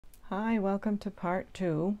Hi, welcome to part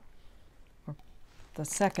 2, or the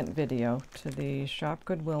second video to the Shop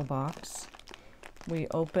Goodwill box. We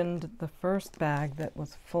opened the first bag that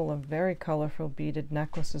was full of very colorful beaded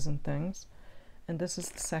necklaces and things, and this is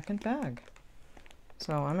the second bag.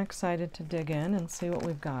 So I'm excited to dig in and see what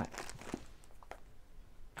we've got.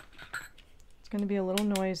 It's going to be a little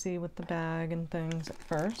noisy with the bag and things at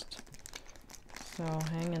first, so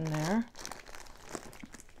hang in there.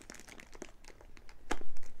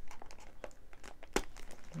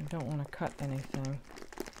 I don't want to cut anything,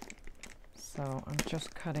 so I'm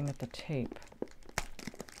just cutting at the tape.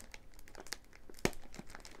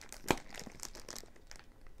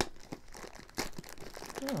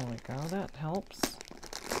 There we go, that helps.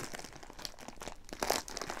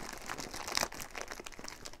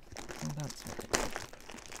 Oh, that's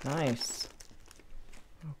nice.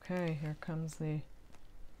 Okay, here comes the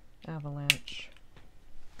avalanche.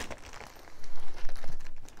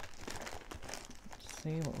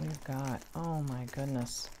 See what we've got. Oh my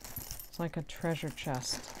goodness. It's like a treasure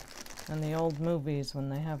chest. In the old movies when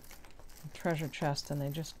they have a treasure chest and they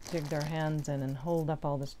just dig their hands in and hold up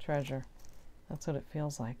all this treasure. That's what it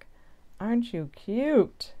feels like. Aren't you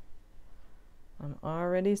cute? I'm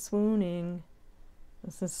already swooning.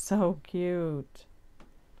 This is so cute.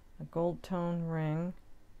 A gold tone ring.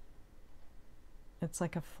 It's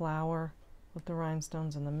like a flower with the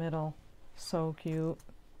rhinestones in the middle. So cute.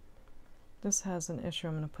 This has an issue,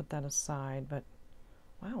 I'm going to put that aside, but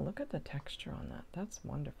wow, look at the texture on that. That's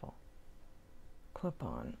wonderful. Clip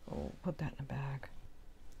on. Oh, put that in a bag.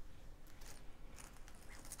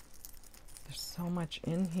 There's so much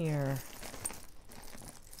in here.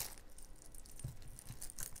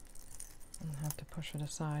 I'm going to have to push it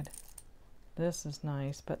aside. This is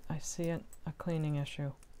nice, but I see a cleaning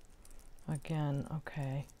issue. Again,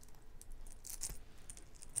 okay.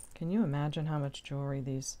 Can you imagine how much jewelry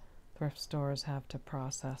these thrift stores have to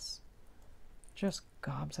process? Just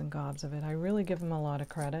gobs and gobs of it. I really give them a lot of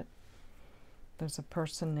credit. There's a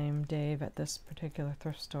person named Dave at this particular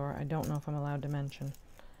thrift store. I don't know if I'm allowed to mention,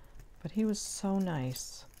 but he was so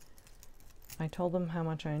nice. I told him how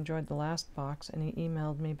much I enjoyed the last box, and he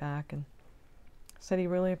emailed me back and said he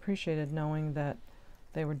really appreciated knowing that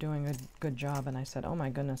they were doing a good job. And I said, oh my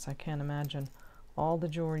goodness, I can't imagine all the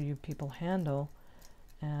jewelry you people handle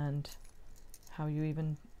and how you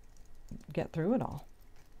even get through it all.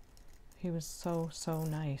 He was so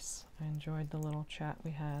nice. I enjoyed the little chat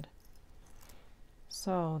we had.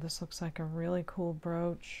 So this looks like a really cool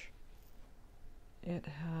brooch. It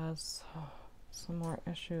has some more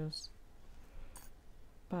issues,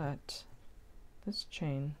 but this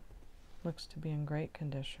chain looks to be in great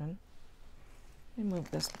condition. Let me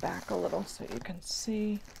move this back a little so you can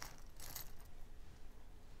see.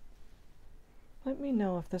 Let me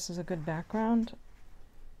know if this is a good background.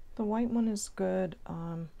 The white one is good,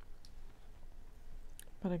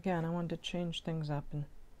 but again, I wanted to change things up and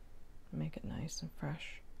make it nice and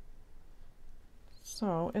fresh.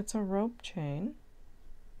 So it's a rope chain,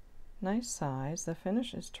 nice size. The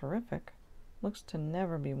finish is terrific. Looks to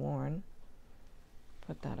never be worn.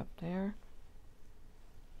 Put that up there.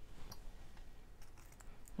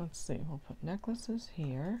 Let's see, we'll put necklaces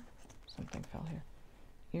here. Something fell here.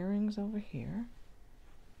 Earrings over here.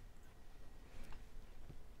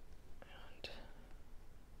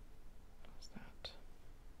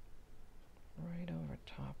 Right over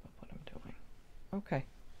top of what I'm doing. Okay.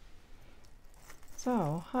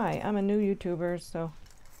 So, hi, I'm a new YouTuber, so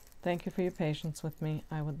thank you for your patience with me.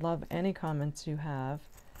 I would love any comments you have.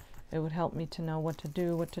 It would help me to know what to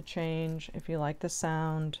do, what to change, if you like the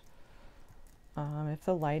sound, if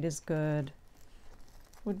the light is good.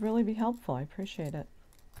 Would really be helpful. I appreciate it.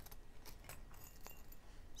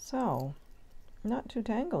 So, not too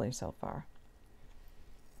tangly so far.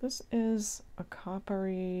 This is a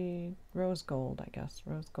coppery rose gold, I guess,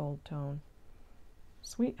 rose gold tone.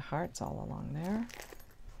 Sweet hearts all along there.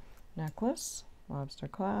 Necklace, lobster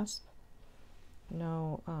clasp.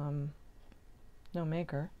 No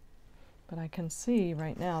maker, but I can see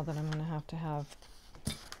right now that I'm going to have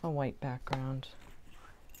a white background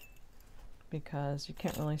because you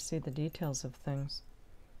can't really see the details of things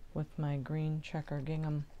with my green checker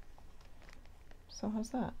gingham. So how's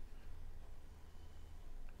that?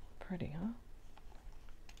 Pretty,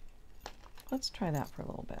 huh? Let's try that for a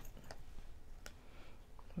little bit.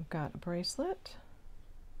 We've got a bracelet.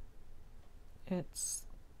 It's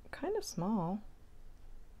kind of small.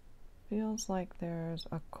 Feels like there's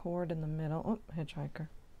a cord in the middle. Oh, hitchhiker.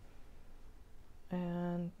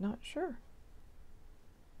 And not sure.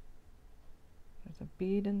 There's a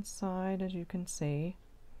bead inside, as you can see.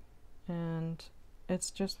 And It's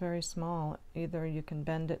just very small. Either you can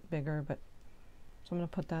bend it bigger, but so I'm going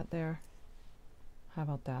to put that there. How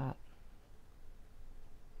about that?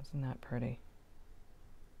 Isn't that pretty?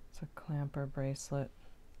 It's a clamper bracelet.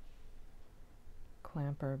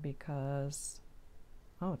 Clamper because,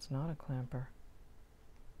 oh, it's not a clamper.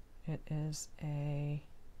 It is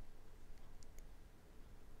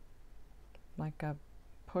like a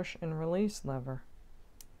push and release lever.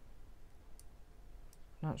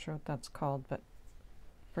 Not sure what that's called, but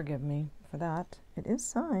forgive me for that. It is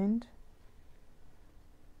signed.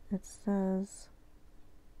 It says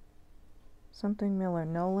something Miller,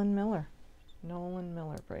 Nolan Miller. Nolan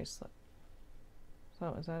Miller bracelet.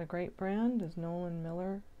 So is that a great brand? Is Nolan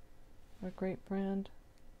Miller a great brand?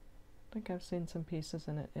 I think I've seen some pieces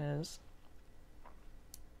and it is.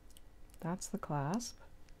 That's the clasp.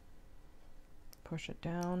 Push it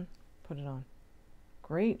down, put it on.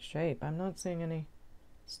 Great shape. I'm not seeing any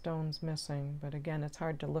stones missing, but again, it's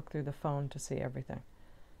hard to look through the phone to see everything.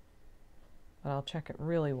 But I'll check it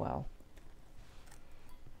really well.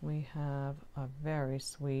 We have a very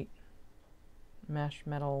sweet mesh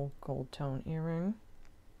metal gold tone earring,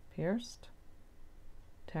 pierced,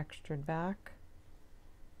 textured back,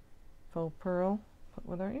 faux pearl, put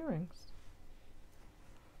with our earrings.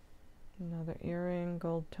 Another earring,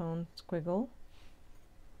 gold tone squiggle.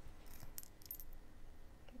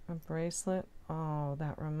 A bracelet. Oh,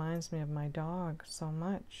 that reminds me of my dog so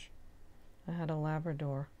much. I had a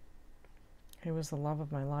Labrador. He was the love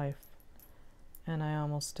of my life, and I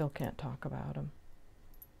almost still can't talk about him.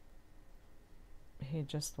 He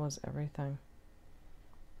just was everything.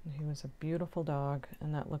 He was a beautiful dog,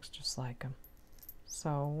 and that looks just like him.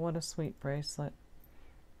 So, what a sweet bracelet.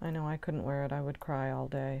 I know I couldn't wear it. I would cry all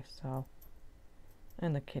day, so.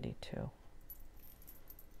 And the kitty, too.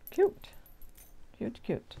 Cute. Cute,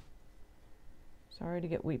 cute. Sorry to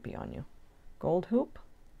get weepy on you. Gold hoop.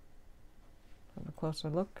 Have a closer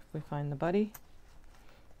look if we find the buddy.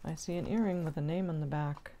 I see an earring with a name on the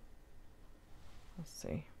back. Let's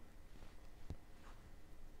see.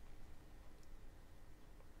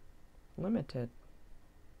 Limited.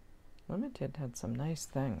 Limited had some nice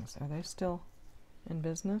things. Are they still in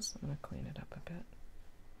business? I'm going to clean it up a bit.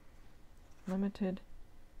 Limited,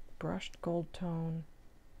 brushed gold tone,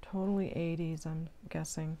 totally 80s, I'm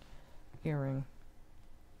guessing, earring.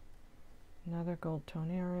 Another gold tone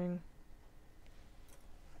earring.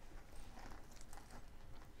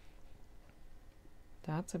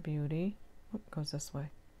 That's a beauty. Oh, it goes this way.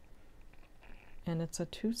 And it's a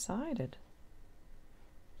two-sided.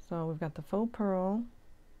 So we've got the faux pearl,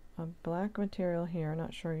 a black material here,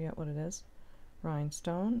 not sure yet what it is,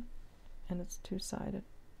 rhinestone, and it's two-sided.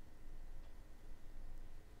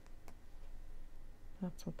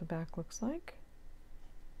 That's what the back looks like.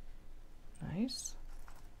 Nice.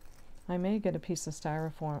 I may get a piece of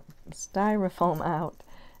styrofoam out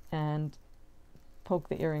and poke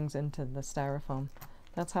the earrings into the styrofoam.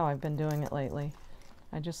 That's how I've been doing it lately.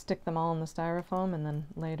 I just stick them all in the styrofoam and then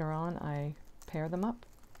later on I pair them up,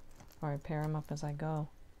 or I pair them up as I go.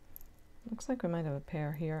 Looks like we might have a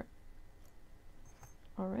pair here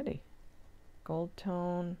already. Gold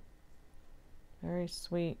tone, very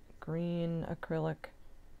sweet green acrylic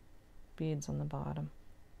beads on the bottom.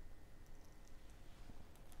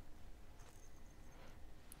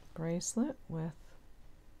 Bracelet with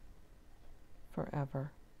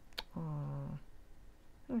forever. Aww,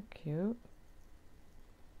 how cute.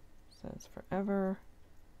 Says forever.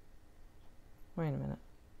 Wait a minute.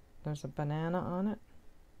 There's a banana on it.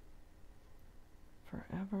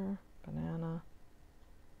 Forever, banana.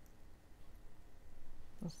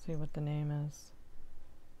 Let's see what the name is.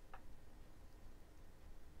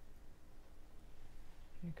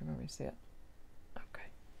 You can really see it. Okay.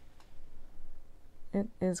 It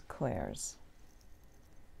is Claire's.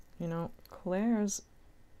 You know, Claire's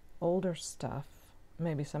older stuff,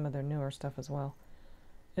 maybe some of their newer stuff as well,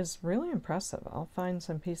 is really impressive. I'll find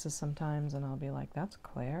some pieces sometimes and I'll be like, that's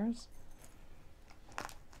Claire's?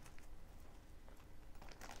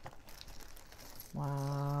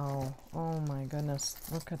 Wow. Oh my goodness.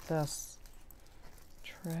 Look at this.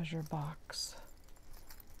 Treasure box.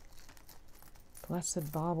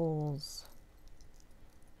 Blessed Baubles.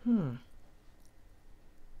 Look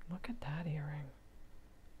at that earring.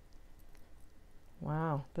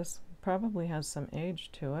 Wow, this probably has some age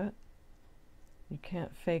to it. You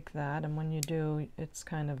can't fake that, and when you do, it's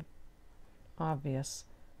kind of obvious.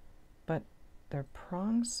 But they're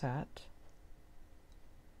prong set.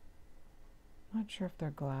 Not sure if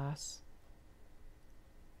they're glass.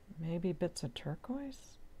 Maybe bits of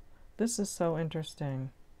turquoise? This is so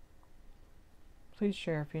interesting. Please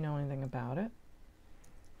share if you know anything about it.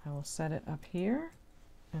 I will set it up here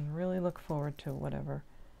and really look forward to whatever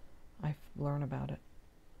I learn about it.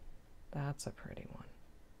 That's a pretty one.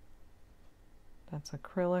 That's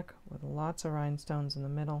acrylic with lots of rhinestones in the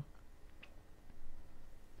middle.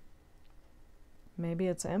 Maybe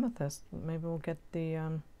it's amethyst. Maybe we'll get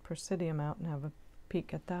the Presidium out and have a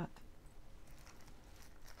peek at that.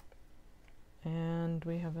 And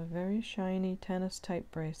we have a very shiny tennis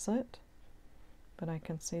type bracelet, but I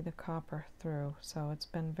can see the copper through, so it's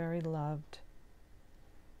been very loved.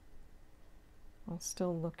 I'll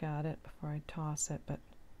still look at it before I toss it, but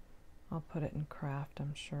I'll put it in craft,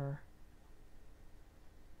 I'm sure.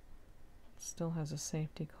 It still has a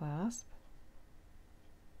safety clasp.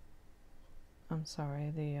 I'm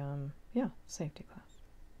sorry, the safety clasp,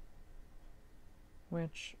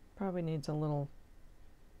 which probably needs a little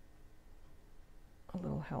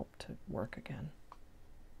help to work again.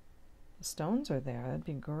 The stones are there. That'd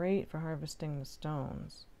be great for harvesting the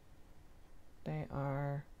stones. They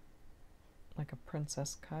are like a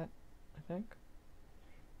princess cut, I think.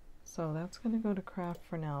 So that's going to go to craft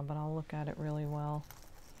for now, but I'll look at it really well.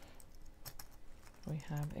 We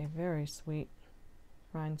have a very sweet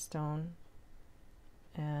rhinestone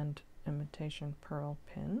and imitation pearl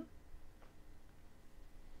pin.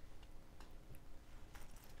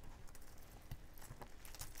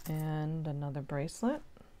 And another bracelet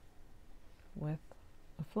with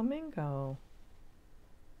a flamingo.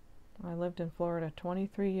 I lived in Florida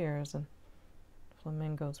 23 years and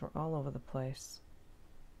flamingos were all over the place.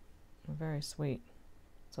 Very sweet.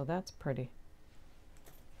 So that's pretty.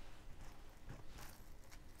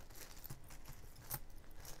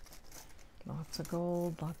 Lots of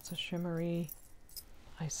gold, lots of shimmery.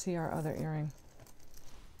 I see our other earring.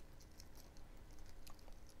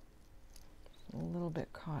 A little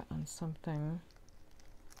bit caught on something.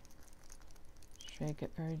 Shake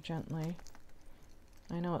it very gently.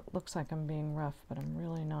 I know it looks like I'm being rough, but I'm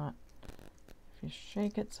really not. If you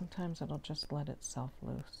shake it, sometimes it'll just let itself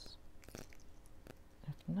loose.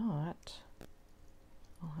 If not,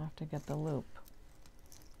 I'll have to get the loop.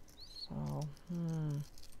 So,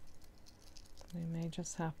 we may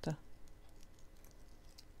just have to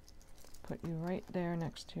put you right there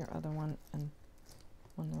next to your other one, and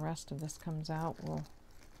when the rest of this comes out, we'll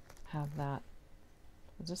have that.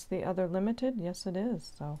 Is this the other limited? Yes, it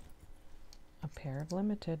is. So, a pair of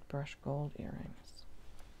limited brushed gold earrings.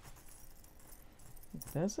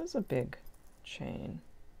 This is a big chain.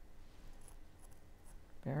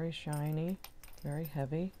 Very shiny, very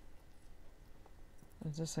heavy.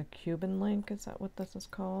 Is this a Cuban link? Is that what this is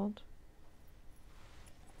called?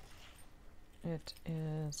 It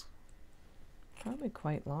is probably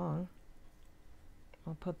quite long.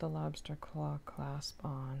 I'll put the lobster claw clasp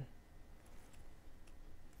on.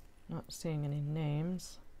 Not seeing any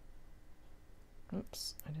names.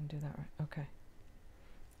 Oops, I didn't do that right. Okay.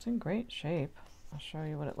 It's in great shape. I'll show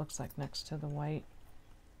you what it looks like next to the white.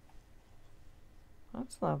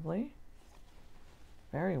 That's lovely.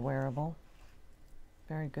 Very wearable.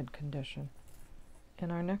 Very good condition.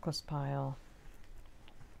 In our necklace pile.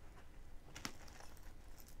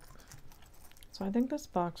 So I think this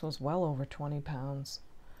box was well over 20 pounds.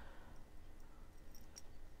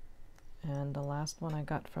 And the last one I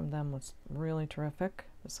got from them was really terrific.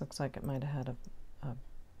 This looks like it might have had a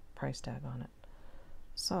price tag on it.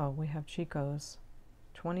 So we have Chico's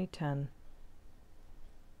 2010.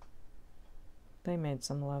 They made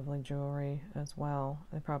some lovely jewelry as well.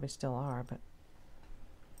 They probably still are, but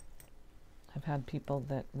I've had people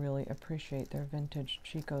that really appreciate their vintage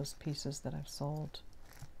Chico's pieces that I've sold.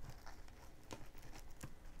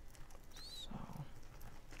 So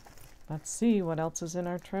let's see what else is in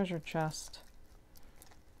our treasure chest.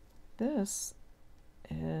 This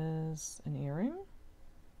is an earring.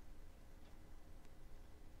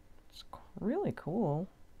 It's really cool.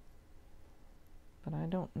 But I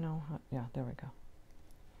don't know how, yeah, there we go.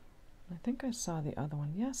 I think I saw the other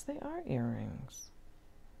one. Yes, they are earrings.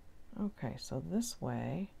 Okay, so this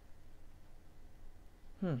way.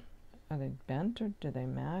 Are they bent or do they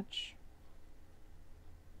match?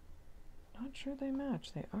 Not sure they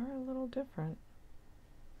match. They are a little different.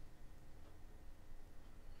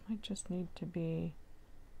 Might just need to be,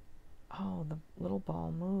 oh, the little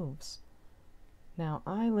ball moves. Now,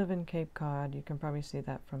 I live in Cape Cod. You can probably see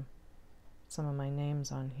that from some of my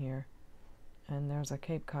names on here, and there's a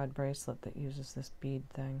Cape Cod bracelet that uses this bead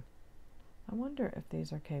thing. I wonder if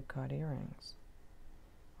these are Cape Cod earrings.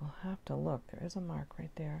 I'll have to look. There is a mark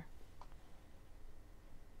right there.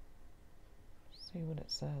 See what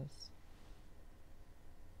it says.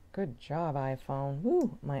 Good job, iPhone.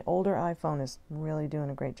 Woo! My older iPhone is really doing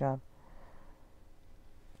a great job.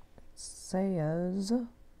 It says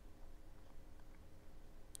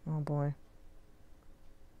Oh boy.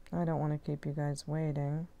 I don't want to keep you guys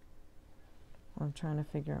waiting. I'm trying to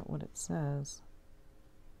figure out what it says,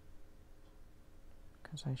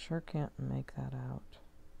 because I sure can't make that out.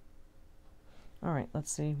 All right,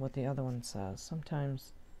 let's see what the other one says.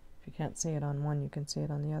 Sometimes if you can't see it on one, you can see it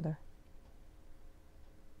on the other.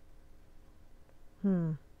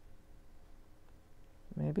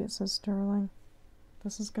 Maybe it says sterling.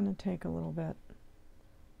 This is going to take a little bit.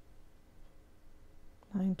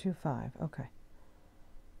 925, okay.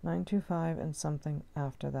 925 and something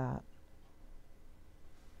after that.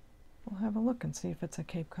 We'll have a look and see if it's a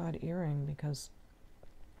Cape Cod earring, because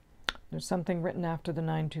there's something written after the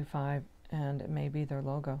 925 and it may be their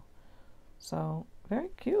logo. So, very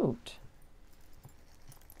cute.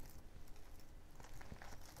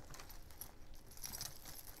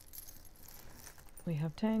 We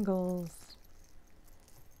have tangles.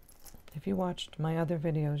 If you watched my other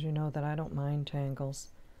videos, you know that I don't mind tangles.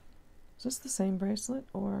 Is this the same bracelet,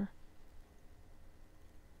 or?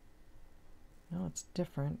 No, it's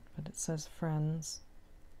different, but it says friends.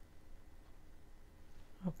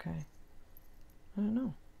 Okay. I don't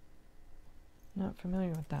know. Not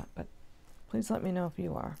familiar with that, but please let me know if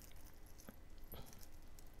you are.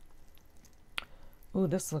 Ooh,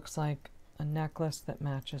 this looks like a necklace that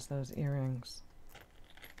matches those earrings.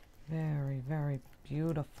 Very, very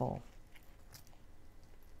beautiful.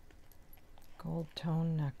 Gold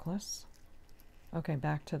tone necklace. Okay,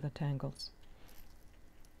 back to the tangles.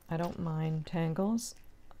 I don't mind tangles.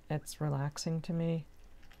 It's relaxing to me,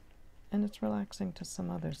 and it's relaxing to some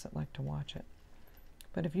others that like to watch it.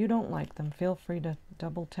 But if you don't like them, feel free to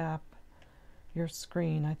double tap your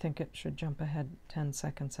screen. I think it should jump ahead 10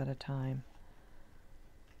 seconds at a time.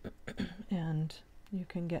 And you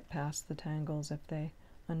can get past the tangles if they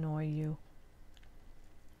annoy you.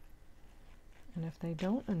 And if they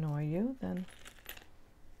don't annoy you, then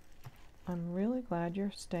I'm really glad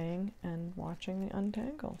you're staying and watching the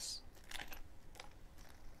untangles.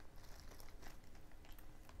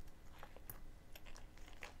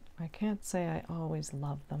 I can't say I always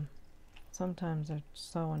love them. Sometimes they're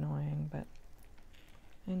so annoying, but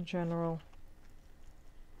in general,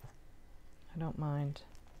 I don't mind.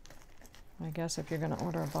 I guess if you're going to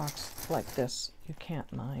order a box like this, you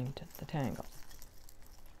can't mind the tangle.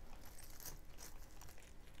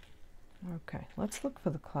 Okay, let's look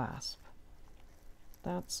for the clasp.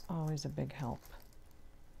 That's always a big help.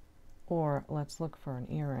 Or let's look for an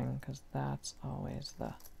earring, because that's always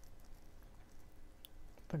the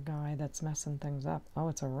guy that's messing things up. Oh,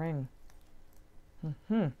 it's a ring.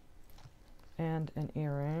 And an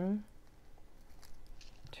earring.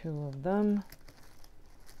 2 of them.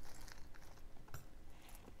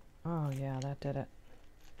 Oh yeah, that did it.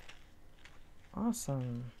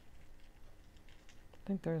 Awesome. I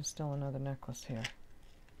think there's still another necklace here.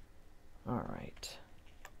 All right.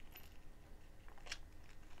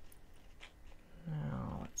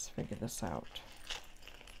 Now let's figure this out.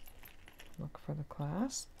 Look for the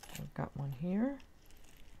clasp. We've got one here.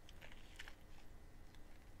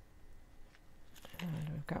 And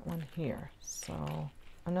we've got one here. So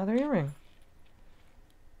another earring.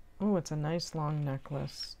 Oh, it's a nice long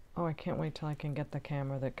necklace. Oh, I can't wait till I can get the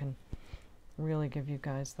camera that can really give you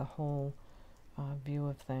guys the whole view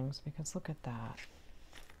of things, because look at that.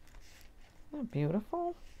 Isn't that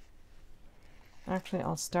beautiful? Actually,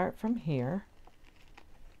 I'll start from here.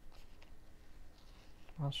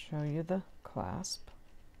 I'll show you the clasp.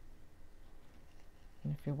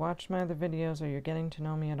 And if you watch my other videos or you're getting to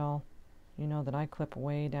know me at all, you know that I clip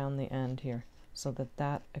way down the end here so that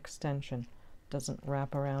that extension doesn't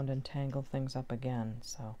wrap around and tangle things up again.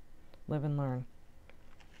 So live and learn.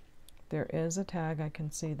 There is a tag. I can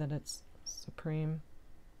see that it's Supreme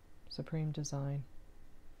Design,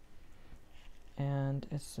 and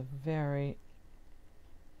it's a very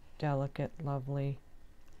delicate, lovely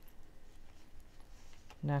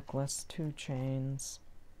necklace. 2 chains,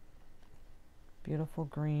 beautiful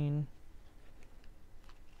green,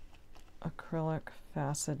 acrylic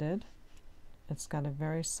faceted. It's got a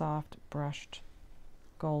very soft brushed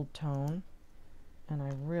gold tone, and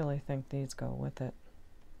I really think these go with it.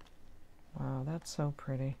 Wow, that's so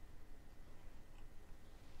pretty.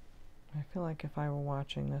 I feel like if I were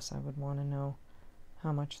watching this, I would want to know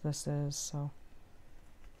how much this is, so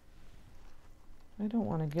I don't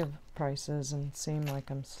want to give prices and seem like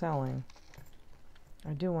I'm selling.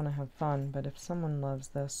 I do want to have fun, but if someone loves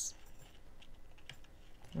this,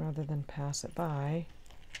 rather than pass it by.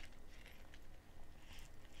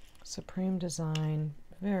 Supreme Design,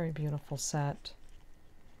 very beautiful set.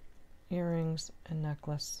 Earrings and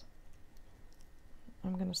necklace.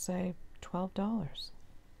 I'm going to say $12.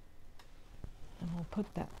 And we'll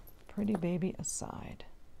put that pretty baby aside.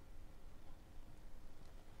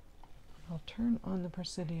 I'll turn on the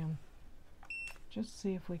Presidium. Just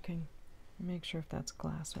see if we can make sure if that's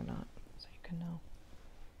glass or not, so you can know.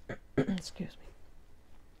 Excuse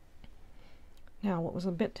me. Now, what was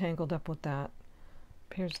a bit tangled up with that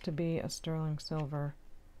appears to be a sterling silver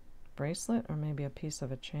bracelet, or maybe a piece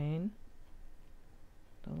of a chain.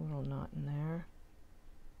 A little knot in there.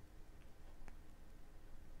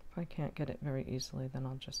 If I can't get it very easily, then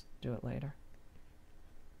I'll just do it later.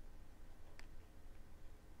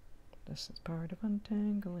 This is part of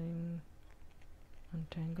untangling.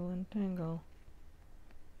 Untangle, untangle.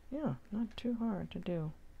 Yeah, not too hard to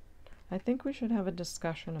do. I think we should have a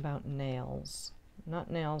discussion about nails.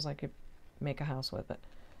 Not nails I could make a house with, but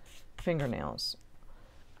fingernails.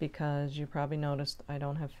 Because you probably noticed I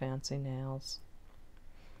don't have fancy nails.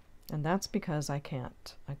 And that's because I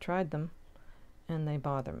can't. I tried them and they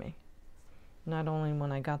bother me. Not only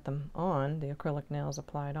when I got them on, the acrylic nails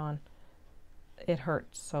applied on, it hurt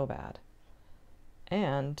so bad.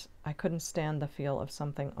 And I couldn't stand the feel of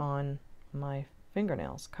something on my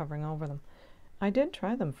fingernails covering over them. I did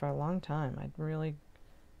try them for a long time. I'd really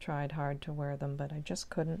tried hard to wear them, but I just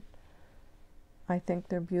couldn't. I think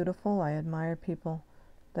they're beautiful. I admire people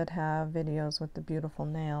that have videos with the beautiful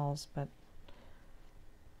nails, but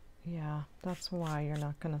yeah, that's why you're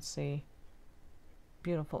not going to see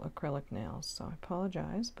beautiful acrylic nails. So I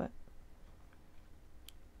apologize, but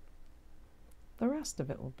the rest of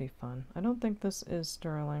it will be fun. I don't think this is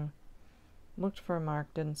sterling. Looked for a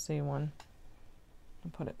mark, didn't see one.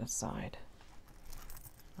 I'll put it aside.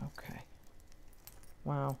 Okay.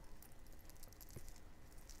 Wow.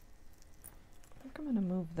 I think I'm going to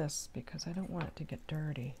move this because I don't want it to get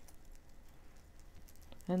dirty.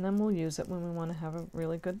 And then we'll use it when we want to have a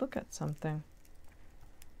really good look at something.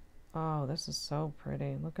 Oh, this is so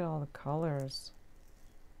pretty. Look at all the colors.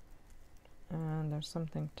 And there's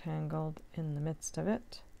something tangled in the midst of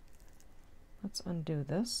it. Let's undo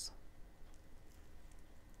this.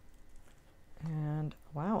 And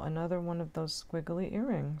wow, another one of those squiggly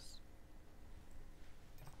earrings.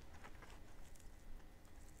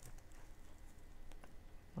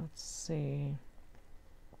 Let's see.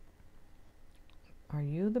 Are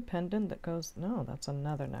you the pendant that goes? No, that's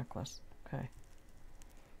another necklace. Okay.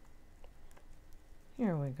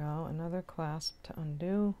 Here we go. Another clasp to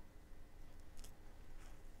undo.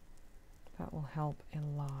 That will help a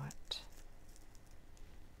lot.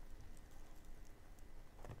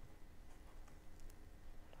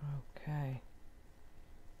 Okay.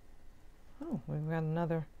 Oh, we've got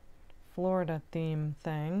another Florida theme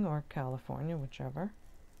thing, or California, whichever.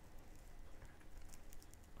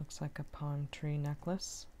 Looks like a palm tree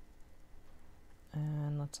necklace.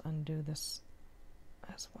 And let's undo this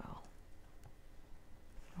as well.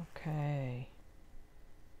 Okay.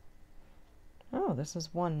 Oh, this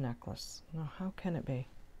is one necklace. No, how can it be?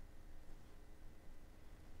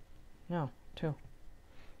 No, two.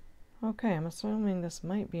 Okay, I'm assuming this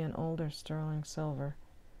might be an older sterling silver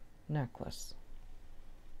necklace.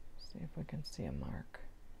 See if we can see a mark.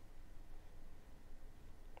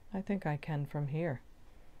 I think I can from here.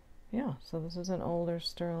 Yeah, so this is an older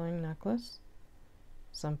sterling necklace.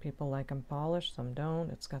 Some people like them polished, some don't.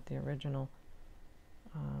 It's got the original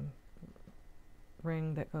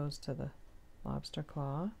ring that goes to the lobster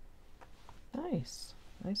claw. Nice.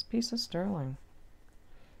 Nice piece of sterling.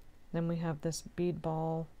 Then we have this bead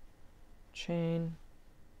ball chain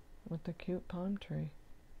with the cute palm tree.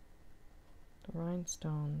 The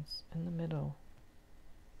rhinestones in the middle.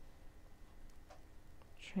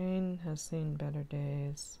 Chain has seen better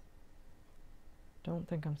days. Don't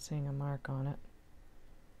think I'm seeing a mark on it,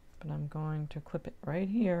 but I'm going to clip it right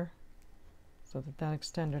here so that that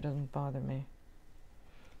extender doesn't bother me.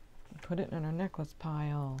 Put it in our necklace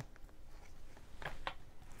pile.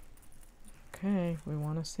 Okay, we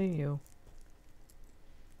want to see you.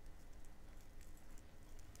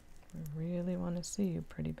 We really want to see you,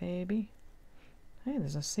 pretty baby. Hey,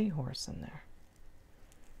 there's a seahorse in there.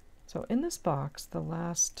 So in this box, the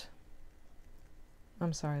last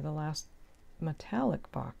metallic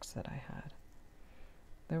box that I had,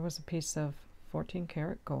 there was a piece of 14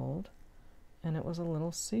 karat gold, and it was a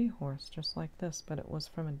little seahorse just like this, but it was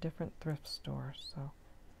from a different thrift store, so.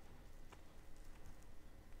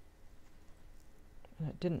 And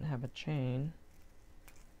it didn't have a chain.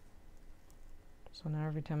 So now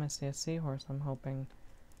every time I see a seahorse, I'm hoping,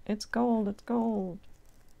 it's gold, it's gold.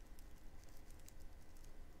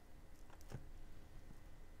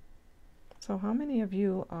 So how many of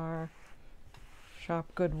you are Shop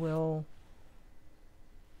Goodwill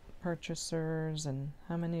purchasers, and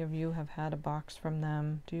how many of you have had a box from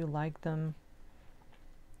them? Do you like them?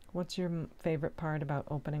 What's your favorite part about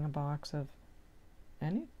opening a box of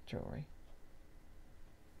any jewelry?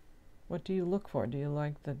 What do you look for? Do you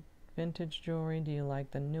like the vintage jewelry? Do you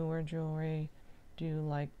like the newer jewelry? Do you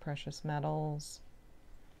like precious metals?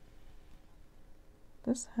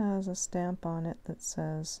 This has a stamp on it that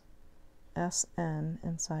says SN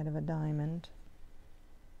inside of a diamond.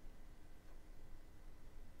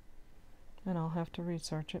 And I'll have to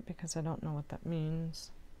research it because I don't know what that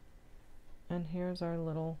means. And here's our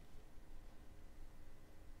little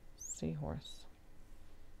seahorse.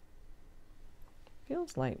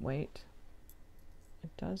 Feels lightweight. It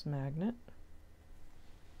does magnet.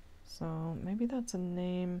 So maybe that's a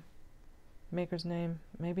name, maker's name,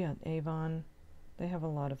 maybe an Avon. They have a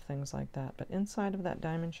lot of things like that, but inside of that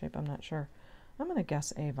diamond shape, I'm not sure. I'm going to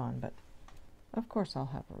guess Avon, but of course I'll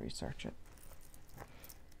have to research it.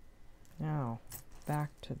 Now, back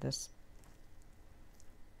to this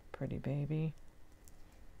pretty baby.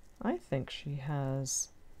 I think she has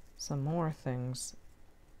some more things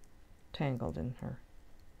tangled in her.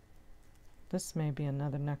 This may be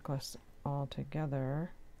another necklace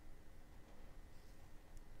altogether.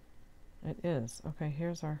 It is. Okay,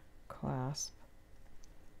 here's our clasp.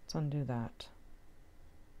 Let's undo that.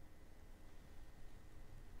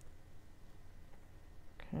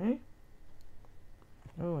 Okay.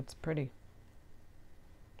 Oh, it's pretty.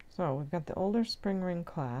 So we've got the older spring ring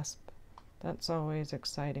clasp. That's always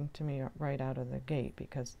exciting to me right out of the gate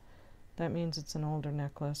because that means it's an older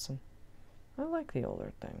necklace, and I like the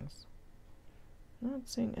older things. Not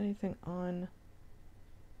seeing anything on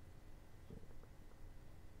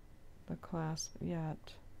the clasp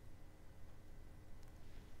yet,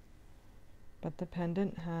 but the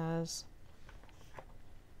pendant has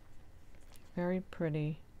very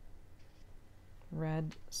pretty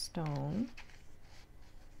red stone.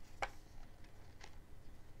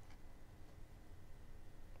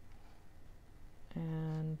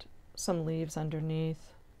 And some leaves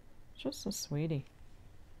underneath. Just a sweetie.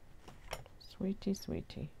 Sweetie,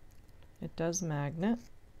 sweetie. It does magnet,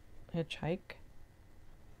 hitchhike.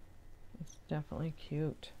 It's definitely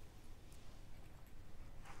cute.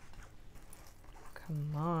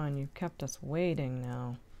 Come on, you kept us waiting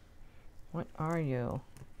now. What are you?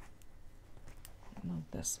 I love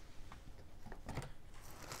this.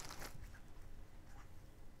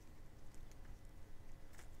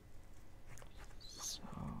 So,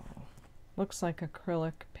 looks like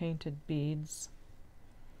acrylic painted beads.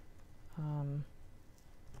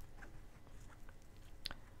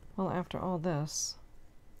 Well, after all this,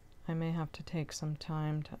 I may have to take some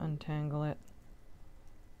time to untangle it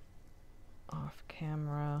off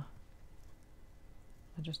camera.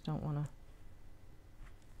 I just don't want to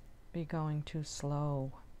be going too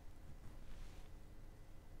slow.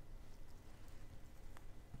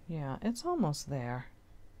 Yeah, it's almost there.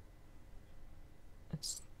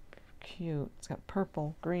 It's cute. It's got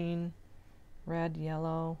purple, green, red,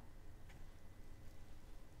 yellow.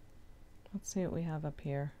 Let's see what we have up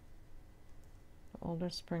here. The older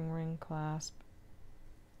spring ring clasp.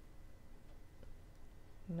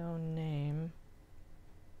 No name.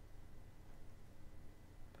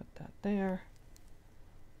 Put that there.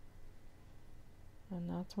 And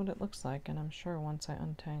that's what it looks like, and I'm sure once I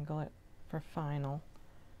untangle it for final,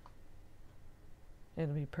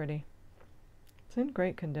 it'll be pretty. It's in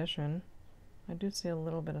great condition. I do see a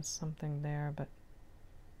little bit of something there, but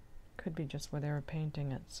could be just where they were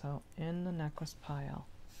painting it. So in the necklace pile.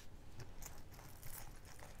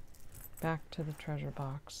 Back to the treasure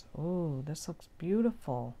box. Ooh, this looks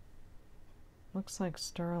beautiful. Looks like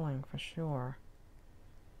sterling for sure.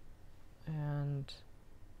 And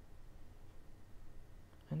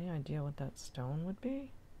any idea what that stone would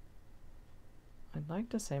be? I'd like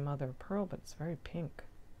to say mother of pearl, but it's very pink.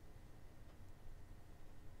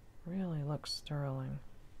 Really looks sterling.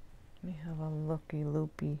 Let me have a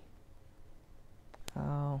looky-loopy.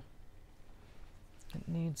 Oh, it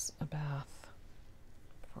needs a bath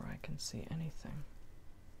before I can see anything.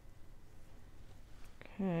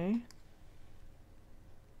 Okay.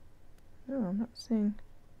 No, I'm not seeing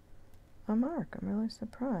a mark. I'm really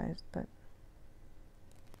surprised, but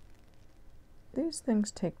these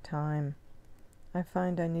things take time. I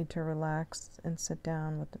find I need to relax and sit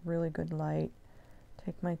down with really good light,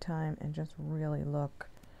 take my time, and just really look.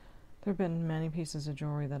 There have been many pieces of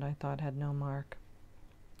jewelry that I thought had no mark,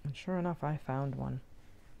 and sure enough, I found one.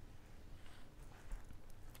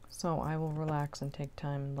 So I will relax and take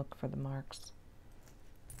time and look for the marks.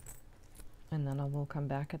 And then I will come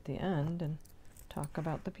back at the end and talk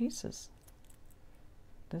about the pieces.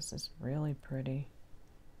 This is really pretty.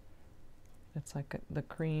 It's like the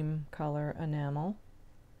cream color enamel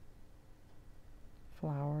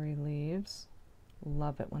flowery leaves.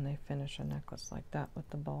 Love it when they finish a necklace like that with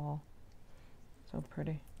the ball. So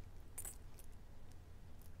pretty.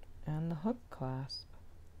 And the hook clasp.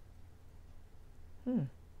 This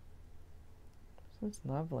is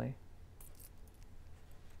lovely.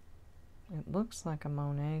 It looks like a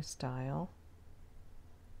Monet style.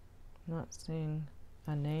 I'm not seeing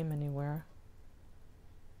a name anywhere.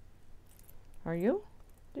 Are you?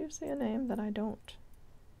 Do you see a name that I don't?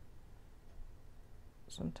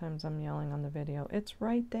 Sometimes I'm yelling on the video, it's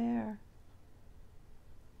right there.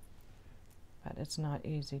 But it's not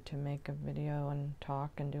easy to make a video and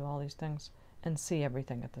talk and do all these things and see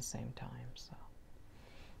everything at the same time. So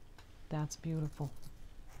that's beautiful.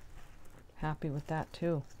 Happy with that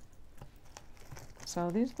too.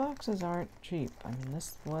 So these boxes aren't cheap. I mean,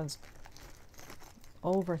 this was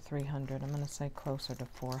over 300. I'm going to say closer to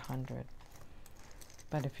 400.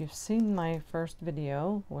 But if you've seen my first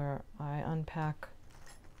video where I unpack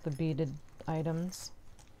the beaded items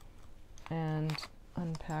and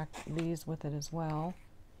unpack these with it as well.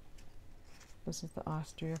 This is the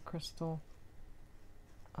Austria crystal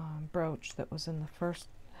brooch that was in the first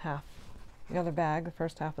half, the other bag, the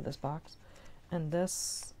first half of this box. And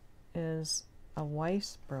this is a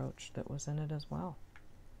Weiss brooch that was in it as well.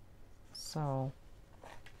 So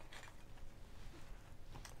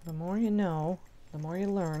the more you know, the more you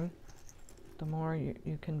learn, the more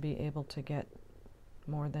you can be able to get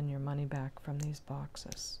more than your money back from these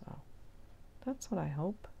boxes. So that's what I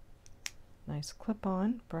hope. Nice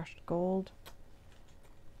clip-on, brushed gold.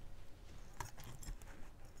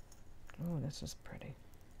 Oh, this is pretty.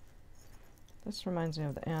 This reminds me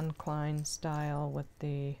of the Anne Klein style with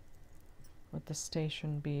the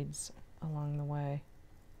station beads along the way.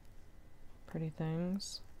 Pretty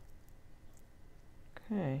things.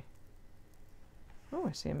 Okay. Oh,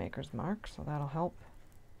 I see a maker's mark, so that'll help.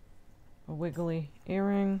 A wiggly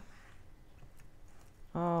earring.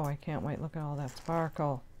 Oh, I can't wait. Look at all that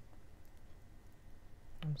sparkle.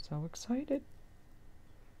 I'm so excited.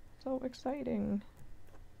 So exciting.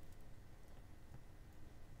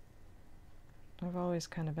 I've always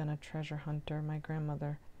kind of been a treasure hunter. My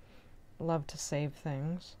grandmother loved to save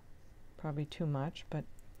things. Probably too much, but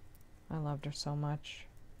I loved her so much.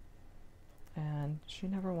 And she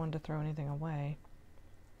never wanted to throw anything away.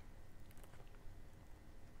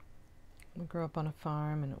 We grew up on a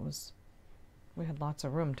farm and we had lots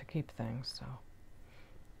of room to keep things, so.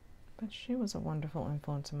 But she was a wonderful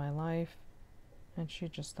influence in my life, and she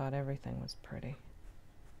just thought everything was pretty.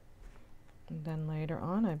 And then later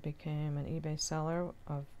on I became an eBay seller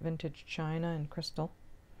of vintage china and crystal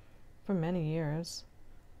for many years,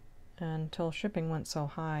 until shipping went so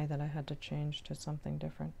high that I had to change to something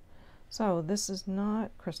different. So this is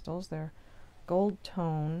not crystals, they're gold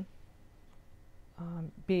tone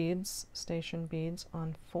beads, station beads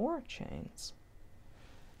on 4 chains.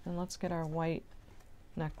 And let's get our white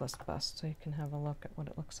necklace bust so you can have a look at what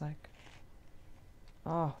it looks like.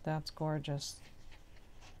 Oh, that's gorgeous.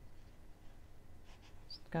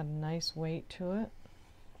 It's got a nice weight to it.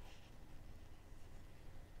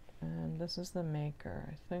 And this is the maker.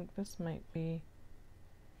 I think this might be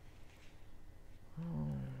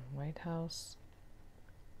White House.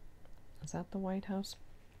 Is that the White House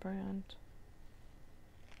brand?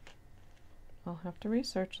 I'll have to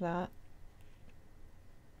research that.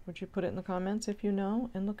 Would you put it in the comments if you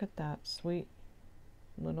know? And look at that sweet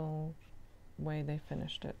little way they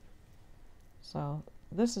finished it. So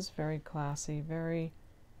this is very classy, very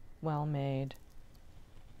well made.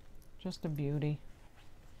 Just a beauty.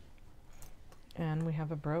 And we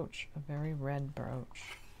have a brooch, a very red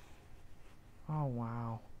brooch. Oh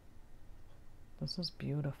wow. This is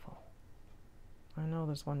beautiful. I know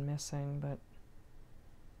there's one missing, but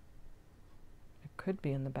it could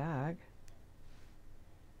be in the bag.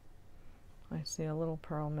 I see a little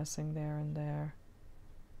pearl missing there and there.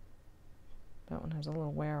 That one has a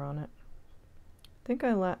little wear on it. I think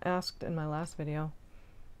I asked in my last video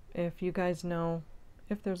if you guys know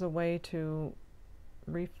if there's a way to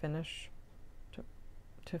refinish,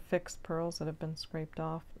 to fix pearls that have been scraped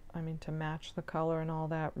off. I mean, to match the color and all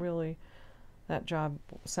that. Really, that job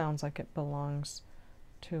sounds like it belongs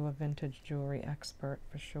to a vintage jewelry expert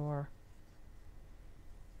for sure.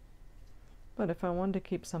 But if I wanted to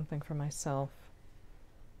keep something for myself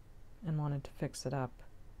and wanted to fix it up,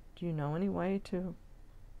 do you know any way to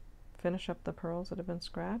finish up the pearls that have been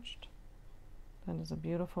scratched? That is a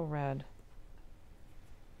beautiful red.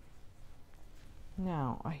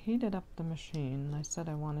 Now, I heated up the machine and I said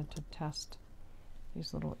I wanted to test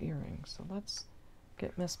these little earrings. So let's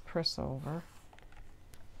get Miss Priss over.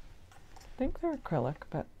 I think they're acrylic,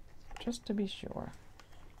 but just to be sure.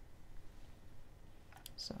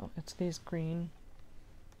 So it's these green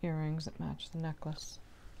earrings that match the necklace.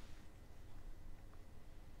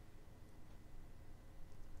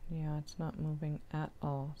 Yeah, it's not moving at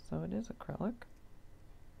all, so it is acrylic.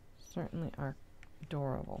 Certainly are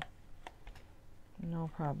adorable.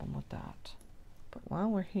 No problem with that. But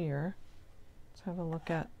while we're here, let's have a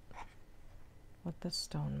look at what this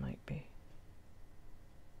stone might be.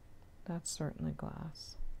 That's certainly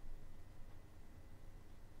glass.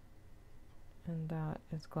 And that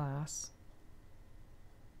is glass.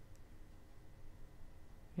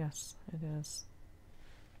 Yes, it is.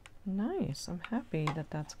 Nice. I'm happy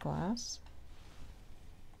that that's glass.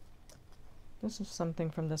 This is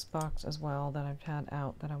something from this box as well that I've had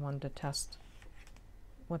out that I wanted to test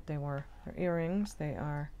what they were. They're earrings. They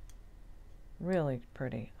are really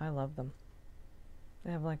pretty. I love them.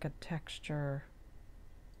 They have like a texture.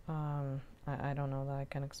 I don't know that I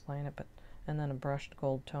can explain it, but and then a brushed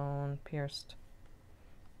gold tone, pierced.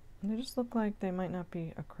 And they just look like they might not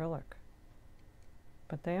be acrylic,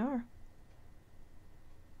 but they are.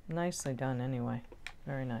 Nicely done anyway.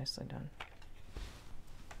 Very nicely done.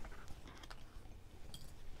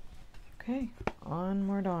 Okay,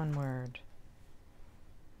 onward, onward.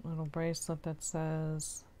 Little bracelet that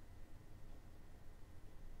says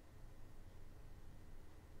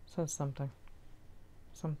something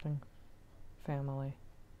family.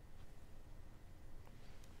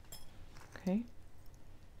 Okay.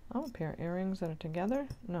 Oh, a pair of earrings that are together?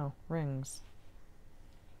 No, rings.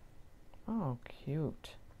 Oh, cute.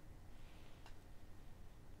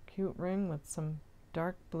 Cute ring with some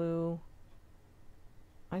dark blue,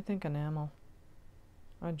 I think enamel,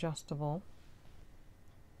 adjustable.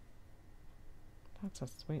 That's a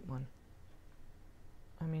sweet one.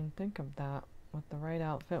 I mean, think of that with the right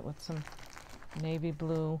outfit with some navy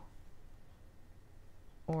blue,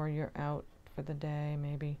 or you're out for the day,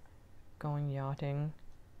 maybe going yachting.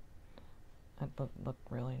 That would look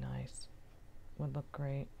really nice. Would look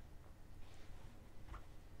great.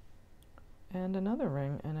 And another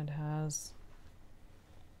ring, and it has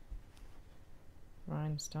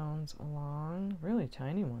rhinestones along, really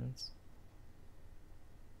tiny ones.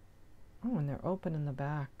 Oh, and they're open in the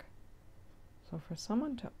back. So for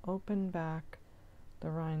someone to open back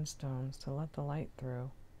the rhinestones to let the light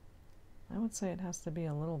through, I would say it has to be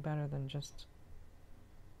a little better than just,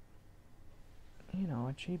 you know,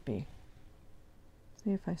 a cheapie.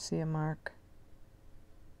 See if I see a mark.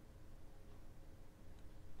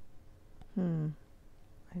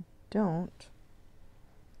 I don't.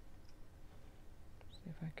 See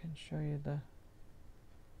if I can show you the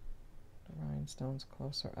rhinestones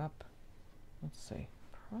closer up. Let's see.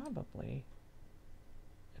 Probably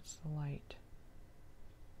it's the light.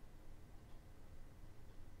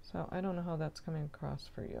 So I don't know how that's coming across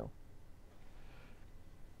for you.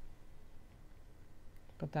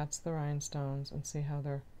 But that's the rhinestones, and see how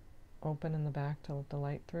they're open in the back to let the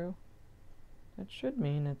light through? That should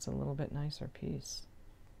mean it's a little bit nicer piece.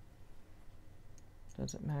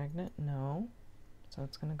 Does it magnet? No. So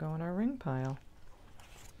it's going to go in our ring pile.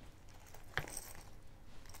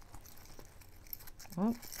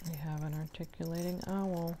 Oh, we have an articulating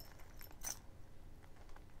owl.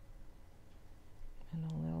 And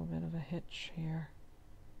a little bit of a hitch here.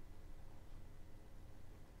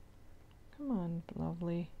 Come on,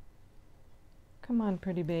 lovely. Come on,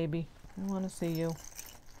 pretty baby. I want to see you.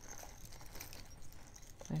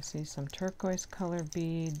 I see some turquoise color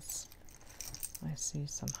beads. I see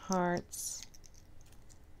some hearts.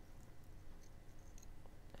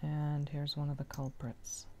 And here's one of the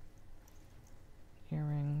culprits.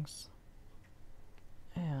 Earrings.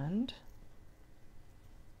 And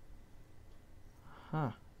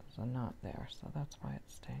there's a knot there, so that's why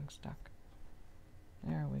it's staying stuck.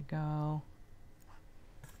 There we go.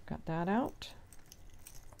 Got that out.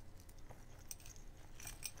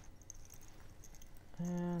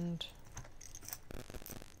 And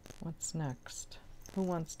what's next? Who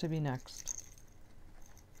wants to be next?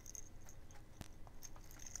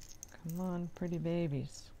 Come on, pretty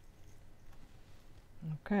babies.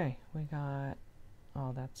 Okay, we got,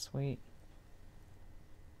 oh, that's sweet.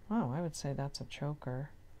 Wow, I would say that's a choker.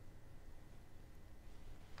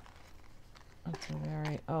 That's a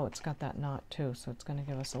very, oh, it's got that knot too, so it's going to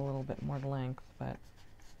give us a little bit more length, but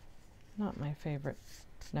not my favorite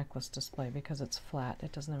necklace display because it's flat.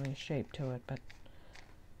 It doesn't have any shape to it, but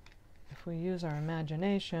if we use our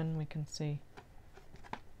imagination, we can see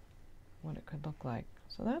what it could look like.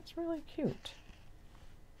 So that's really cute.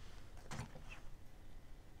 It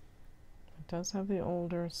does have the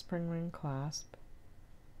older spring ring clasp.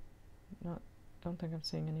 Don't think I'm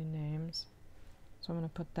seeing any names. So I'm going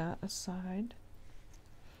to put that aside.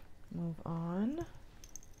 Move on.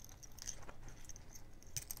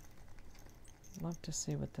 love to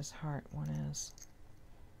see what this heart one is.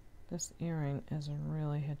 This earring is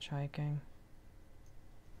really hitchhiking.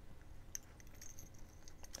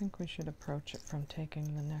 I think we should approach it from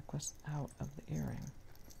taking the necklace out of the earring,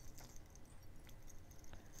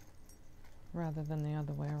 rather than the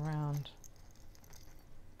other way around.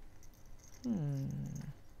 Do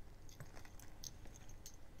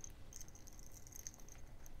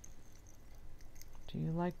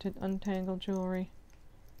you like to untangle jewelry?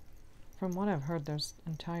 From what I've heard, there's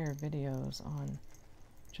entire videos on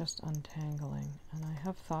just untangling, and I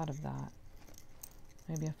have thought of that.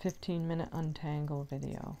 Maybe a 15-minute untangle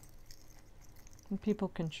video. And people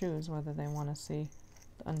can choose whether they want to see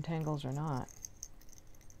the untangles or not.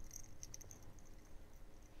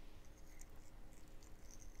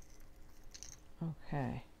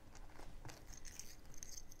 Okay.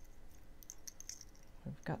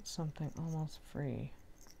 We've got something almost free.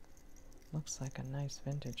 Looks like a nice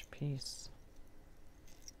vintage piece.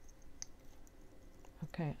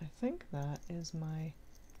 Okay, I think that is my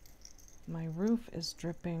roof is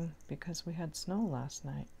dripping because we had snow last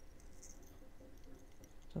night.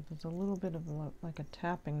 So there's a little bit of like a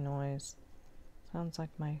tapping noise. Sounds like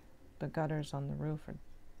the gutters on the roof are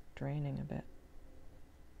draining a bit.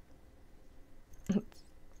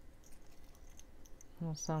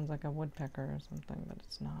 Almost sounds like a woodpecker or something, but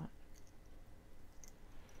it's not.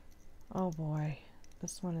 Oh boy,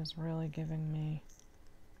 this one is really giving me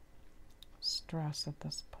stress at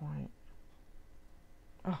this point.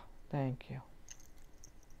 Oh, thank you.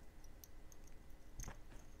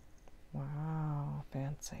 Wow,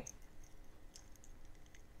 fancy.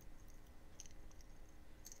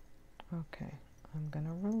 Okay, I'm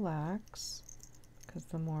gonna relax, because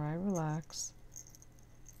the more I relax,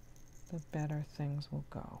 the better things will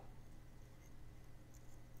go.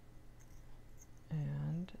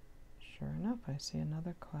 And sure enough, I see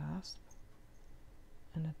another clasp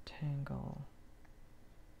and a tangle.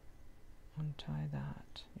 Untie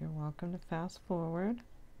that. You're welcome to fast forward.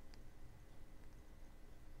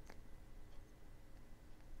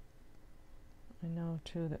 I know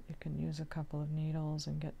too that you can use a couple of needles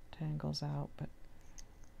and get tangles out, but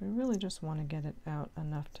we really just want to get it out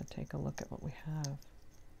enough to take a look at what we have.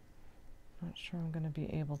 Not sure I'm going to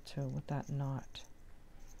be able to with that knot.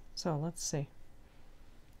 So let's see.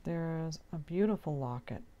 There's a beautiful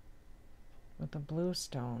locket with a blue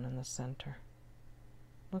stone in the center.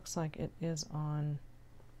 Looks like it is on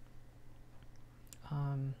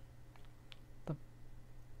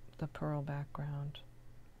the pearl background.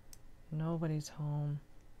 Nobody's home.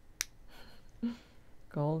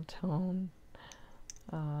 Gold tone.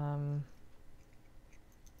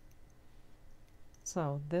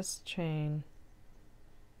 So this chain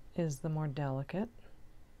is the more delicate,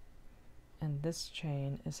 and this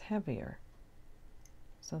chain is heavier.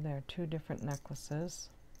 So there are two different necklaces.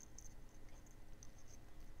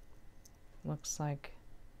 Looks like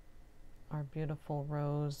our beautiful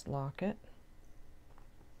rose locket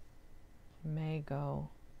may go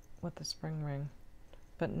with the spring ring.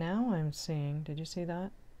 But now I'm seeing, did you see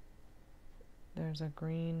that? There's a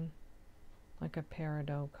green, like a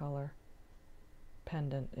peridot color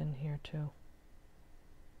pendant in here too.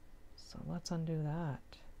 So let's undo that.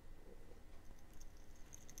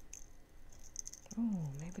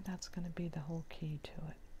 Oh, maybe that's going to be the whole key to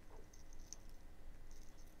it.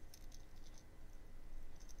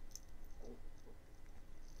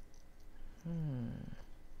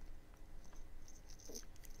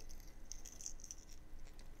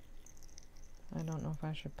 I don't know if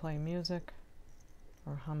I should play music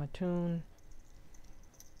or hum a tune,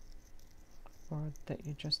 or that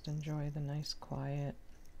you just enjoy the nice, quiet,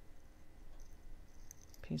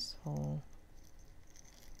 peaceful.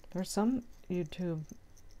 There are some YouTube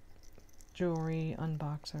jewelry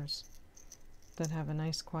unboxers that have a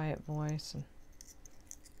nice, quiet voice, and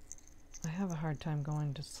I have a hard time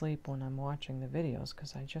going to sleep when I'm watching the videos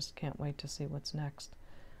because I just can't wait to see what's next.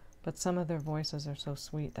 But some of their voices are so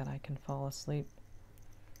sweet that I can fall asleep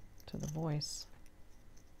to the voice.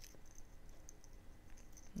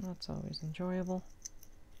 That's always enjoyable.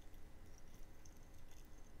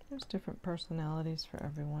 There's different personalities for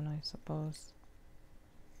everyone, I suppose.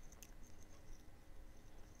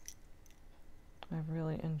 I've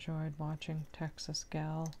really enjoyed watching Texas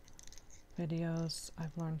Gal videos.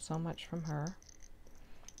 I've learned so much from her.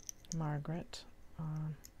 Margaret.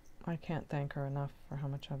 I can't thank her enough for how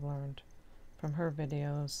much I've learned from her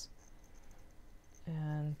videos.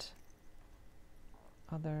 And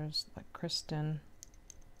others like Kristen.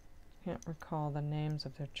 Can't recall the names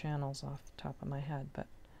of their channels off the top of my head, but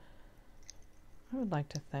I would like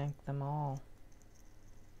to thank them all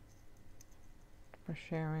for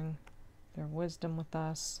sharing their wisdom with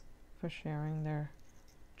us, for sharing their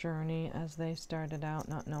journey as they started out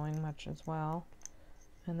not knowing much as well,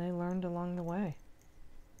 and they learned along the way.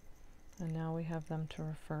 And now we have them to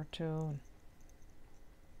refer to.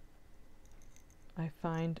 I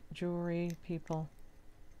find jewelry people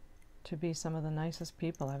to be some of the nicest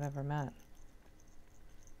people I've ever met.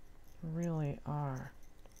 Really are.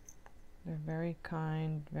 They're very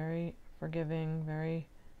kind, very forgiving, very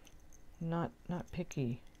not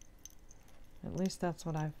picky. At least that's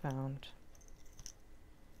what I've found.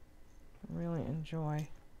 I really enjoy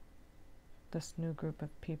this new group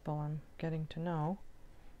of people I'm getting to know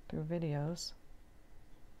through videos,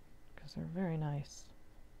 because they're very nice.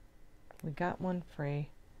 We got one free.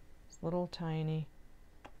 It's little tiny,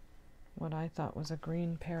 what I thought was a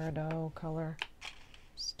green peridot color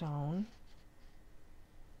stone.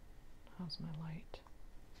 How's my light?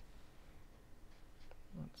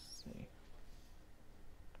 Let's see.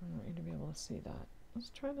 I want you to be able to see that. Let's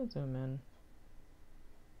try to zoom in.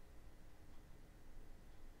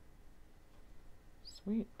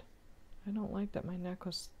 Sweet. I don't like that my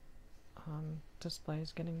necklace display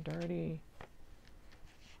is getting dirty.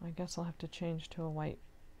 I guess I'll have to change to a white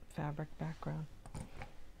fabric background.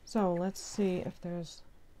 So let's see if there's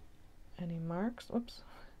any marks. Oops.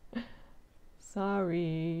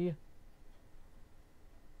 Sorry.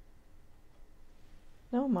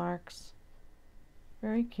 No marks.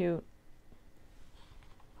 Very cute.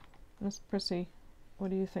 Miss Prissy, what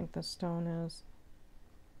do you think the stone is?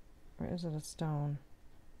 Or is it a stone?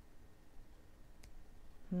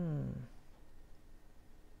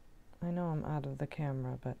 I know I'm out of the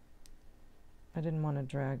camera, but I didn't want to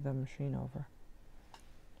drag the machine over.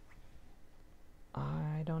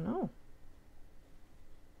 I don't know.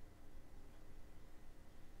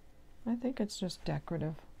 I think it's just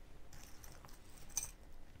decorative.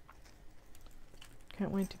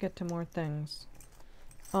 Can't wait to get to more things.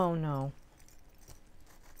 Oh no.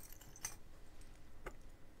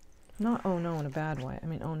 Not oh no in a bad way. I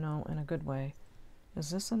mean oh no in a good way. Is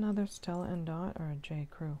this another Stella Dot or a J.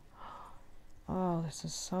 Crew? Oh, this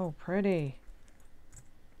is so pretty.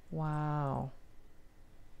 Wow.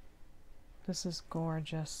 This is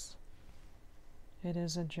gorgeous. It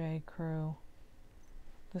is a J. Crew.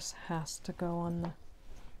 This has to go on the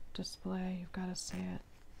display. You've got to see it.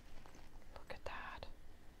 Look at that.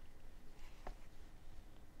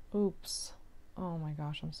 Oops. Oh my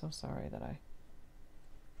gosh, I'm so sorry that I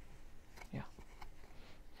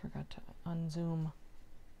forgot to unzoom.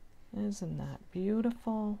 Isn't that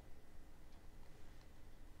beautiful?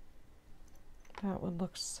 That would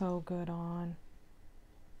look so good on.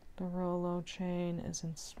 The Rolo chain is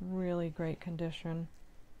in really great condition.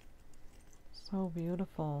 So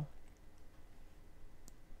beautiful.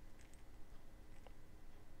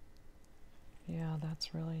 Yeah,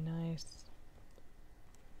 that's really nice.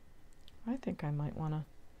 I think I might want to...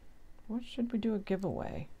 What should we do a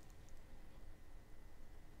giveaway?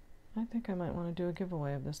 I think I might want to do a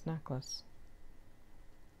giveaway of this necklace.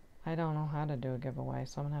 I don't know how to do a giveaway,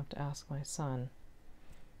 so I'm going to have to ask my son.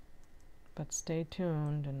 But stay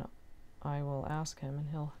tuned and I will ask him and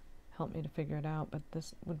he'll help me to figure it out. But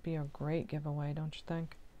this would be a great giveaway, don't you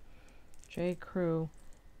think? J. Crew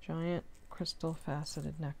giant crystal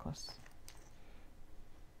faceted necklace.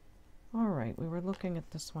 Alright, we were looking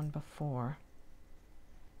at this one before.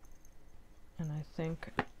 And I think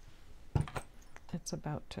it's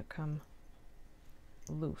about to come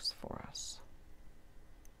loose for us.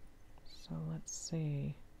 So let's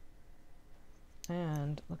see.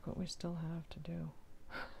 And look what we still have to do.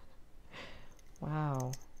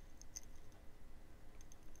 Wow.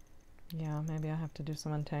 Yeah, maybe I have to do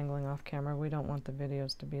some untangling off camera. We don't want the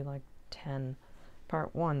videos to be like 10.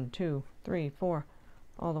 Part 1, 2, 3, 4,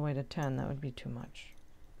 all the way to 10. That would be too much.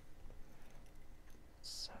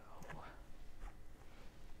 So,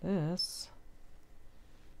 this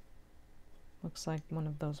looks like one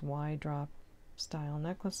of those Y-drop style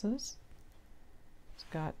necklaces. It's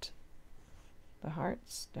got the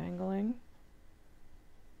hearts dangling.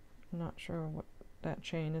 I'm not sure what that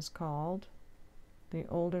chain is called. The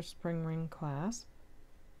older spring ring clasp.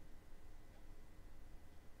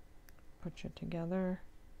 Put you together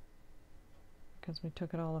because we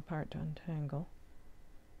took it all apart to untangle.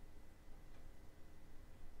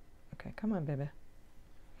 Okay, come on, baby.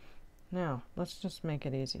 Now, let's just make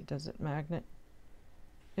it easy. Does it magnet?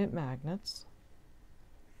 It magnets.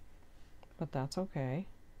 But that's okay.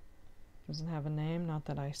 Doesn't have a name, not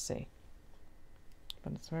that I see.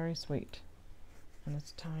 But it's very sweet. And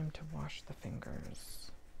it's time to wash the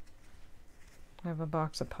fingers. I have a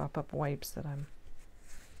box of pop-up wipes that I'm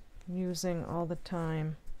using all the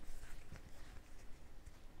time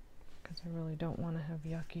because I really don't want to have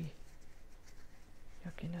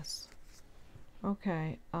yuckiness.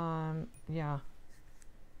 Okay, yeah.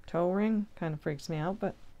 Toe ring kind of freaks me out,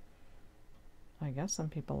 but I guess some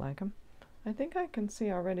people like them. I think I can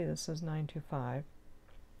see already this is 925.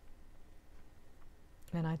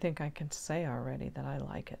 And I think I can say already that I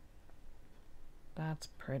like it. That's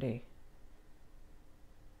pretty.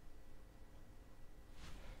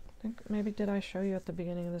 I think maybe did I show you at the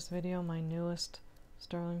beginning of this video my newest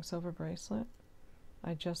sterling silver bracelet?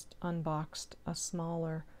 I just unboxed a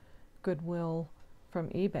smaller Goodwill from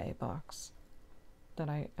eBay box that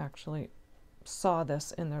I actually saw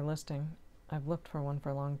this in their listing. I've looked for one for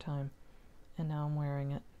a long time, and now I'm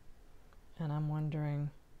wearing it, and I'm wondering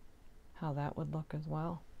how that would look as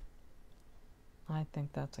well. I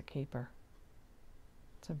think that's a keeper.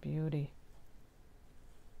 It's a beauty.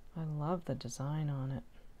 I love the design on it.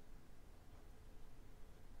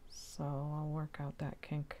 So I'll work out that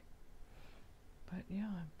kink. But yeah,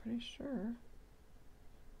 I'm pretty sure.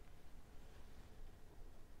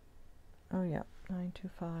 Oh yeah,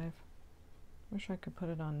 925. Wish I could put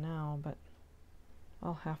it on now, but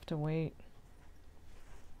I'll have to wait.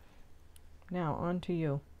 Now, on to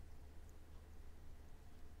you.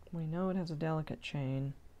 We know it has a delicate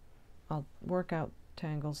chain. I'll work out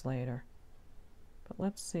tangles later. But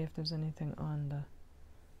let's see if there's anything on the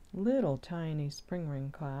little tiny spring ring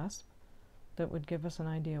clasp that would give us an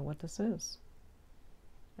idea what this is.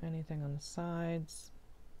 Anything on the sides?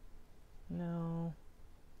 No.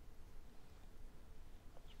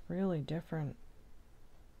 It's really different.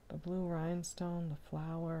 The blue rhinestone, the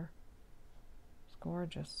flower. It's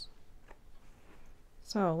gorgeous.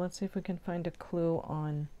 So let's see if we can find a clue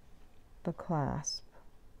on the clasp.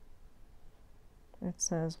 It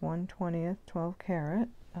says 1/20th 12 karat.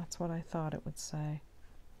 That's what I thought it would say.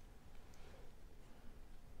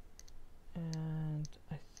 And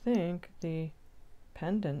I think the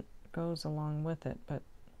pendant goes along with it, but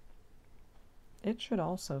it should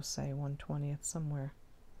also say 1/20th somewhere.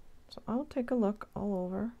 So I'll take a look all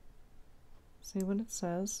over, see what it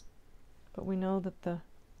says. But we know that the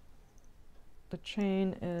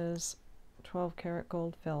chain is 12 karat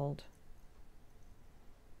gold filled.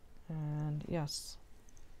 And yes,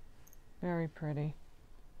 very pretty.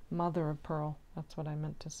 Mother of pearl, that's what I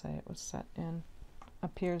meant to say it was set in.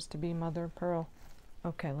 Appears to be mother of pearl.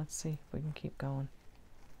 Okay, let's see if we can keep going.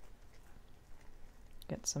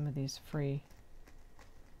 Get some of these free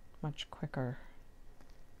much quicker.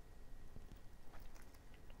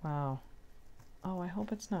 Wow. Oh, I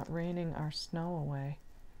hope it's not raining our snow away.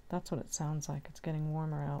 That's what it sounds like. It's getting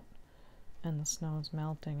warmer out and the snow is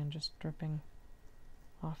melting and just dripping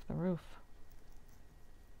off the roof.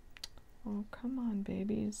 Oh, come on,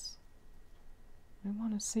 babies. We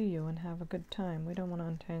want to see you and have a good time. We don't want to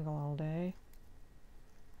untangle all day.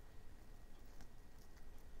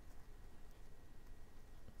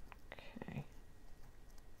 Okay.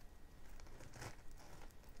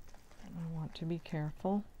 I want to be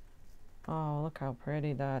careful. Oh, look how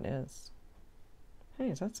pretty that is. Hey,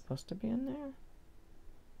 is that supposed to be in there?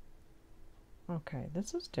 Okay,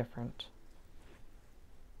 this is different.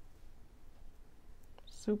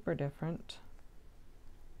 Super different.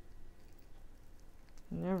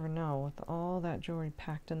 You never know, with all that jewelry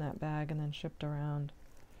packed in that bag and then shipped around,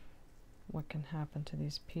 what can happen to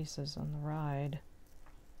these pieces on the ride.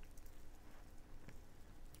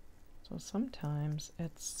 So sometimes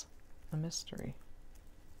it's a mystery.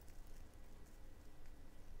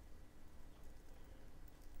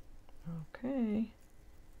 Okay.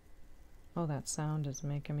 Oh, that sound is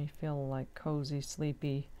making me feel like cozy,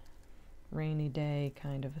 sleepy, rainy day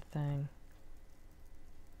kind of a thing.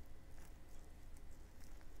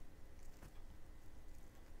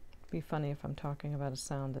 It'd be funny if I'm talking about a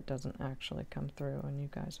sound that doesn't actually come through and you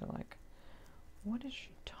guys are like, what is she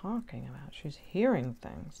talking about? She's hearing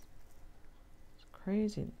things. It's a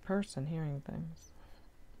crazy person hearing things.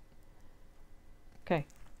 Okay.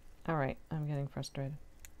 All right. I'm getting frustrated.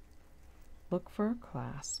 Look for a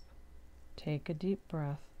clasp. Take a deep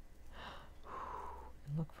breath.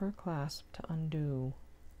 And look for a clasp to undo.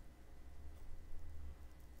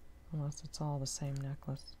 Unless it's all the same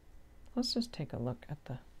necklace. Let's just take a look at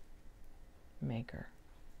the maker.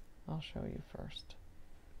 I'll show you first.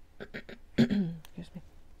 Excuse me.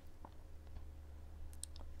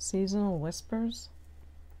 Seasonal Whispers.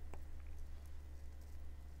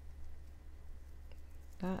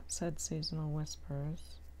 That said Seasonal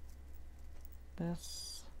Whispers.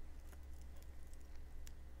 This,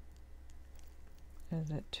 is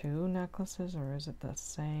it two necklaces or is it the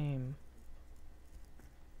same?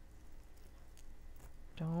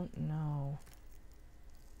 Don't know.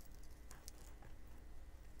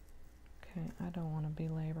 don't want to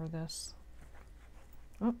belabor this.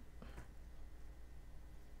 Oh.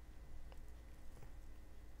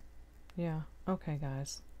 Yeah, okay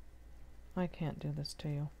guys. I can't do this to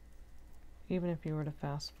you. Even if you were to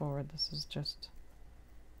fast forward, this is just,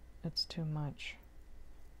 it's too much.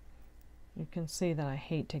 You can see that I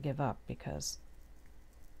hate to give up because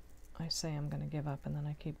I say I'm going to give up and then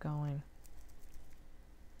I keep going.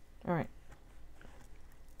 Alright.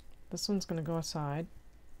 This one's going to go aside.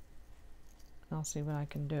 I'll see what I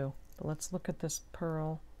can do. But let's look at this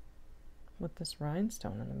pearl with this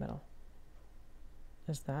rhinestone in the middle.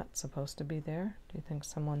 Is that supposed to be there? Do you think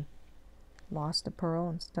someone lost a pearl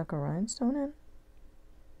and stuck a rhinestone in?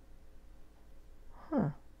 Huh.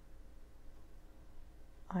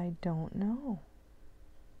 I don't know.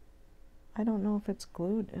 I don't know if it's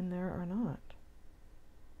glued in there or not.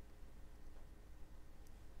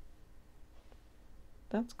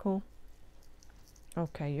 That's cool.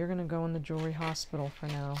 Okay, you're gonna go in the jewelry hospital for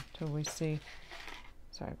now till we see,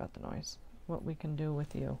 sorry about the noise, what we can do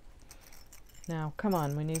with you. Now, come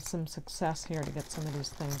on, we need some success here to get some of these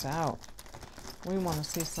things out. We want to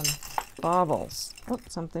see some baubles. Oh,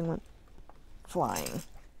 something went flying.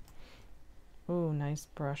 Ooh, nice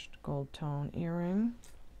brushed gold tone earring.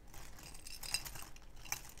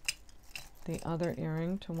 The other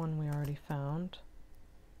earring to one we already found.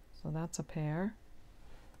 So that's a pair.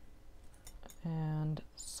 And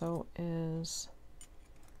so is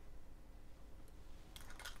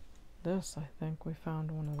this. I think we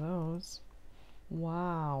found one of those.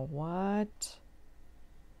 Wow, what?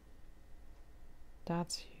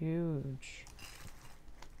 That's huge.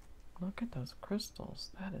 Look at those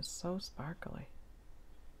crystals. That is so sparkly.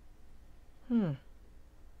 It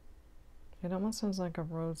almost has like a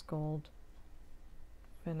rose gold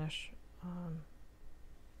finish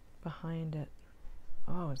behind it.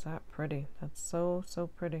 Oh, is that pretty? That's so, so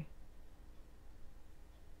pretty.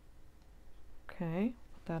 Okay,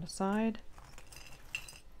 put that aside.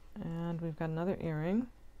 And we've got another earring.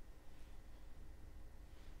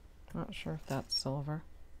 Not sure if that's silver.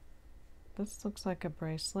 This looks like a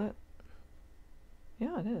bracelet.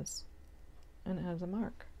 Yeah, it is. And it has a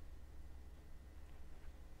mark.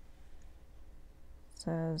 It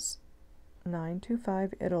says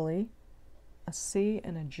 925 Italy, a C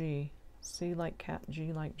and a G. C like cat,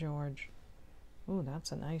 G like George. Ooh,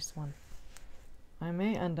 that's a nice one. I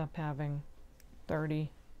may end up having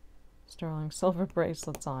 30 sterling silver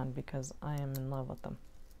bracelets on because I am in love with them.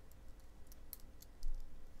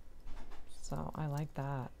 So I like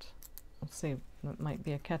that. Let's see, it might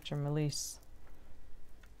be a catch and release.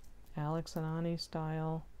 Alex and Ani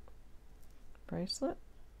style bracelet.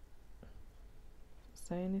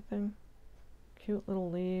 Say anything? Cute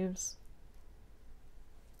little leaves.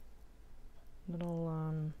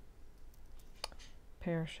 Little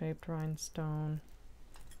pear-shaped rhinestone.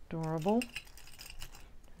 Adorable.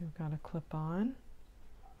 We've got a clip-on.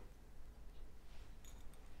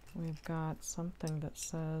 We've got something that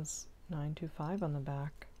says 925 on the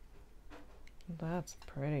back. That's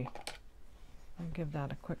pretty. I'll give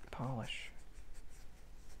that a quick polish.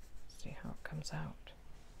 See how it comes out.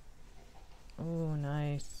 Oh,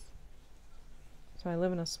 nice. So I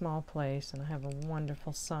live in a small place and I have a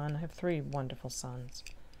wonderful son. I have 3 wonderful sons.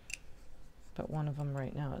 But one of them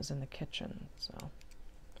right now is in the kitchen, so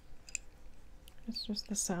it's just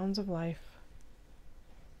the sounds of life.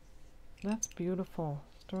 That's beautiful.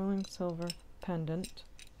 Sterling silver pendant.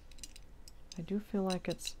 I do feel like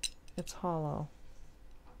it's hollow,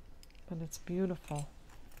 but it's beautiful.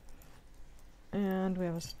 And we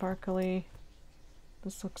have a sparkly,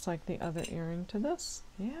 this looks like the other earring to this.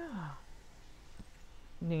 Yeah.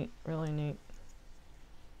 Neat, really neat.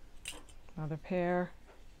 Another pair.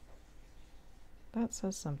 That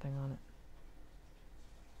says something on it.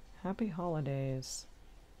 Happy holidays.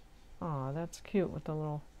 Aw, that's cute with the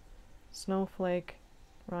little snowflake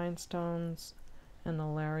rhinestones and the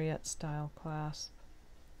lariat style clasp.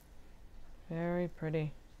 Very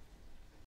pretty.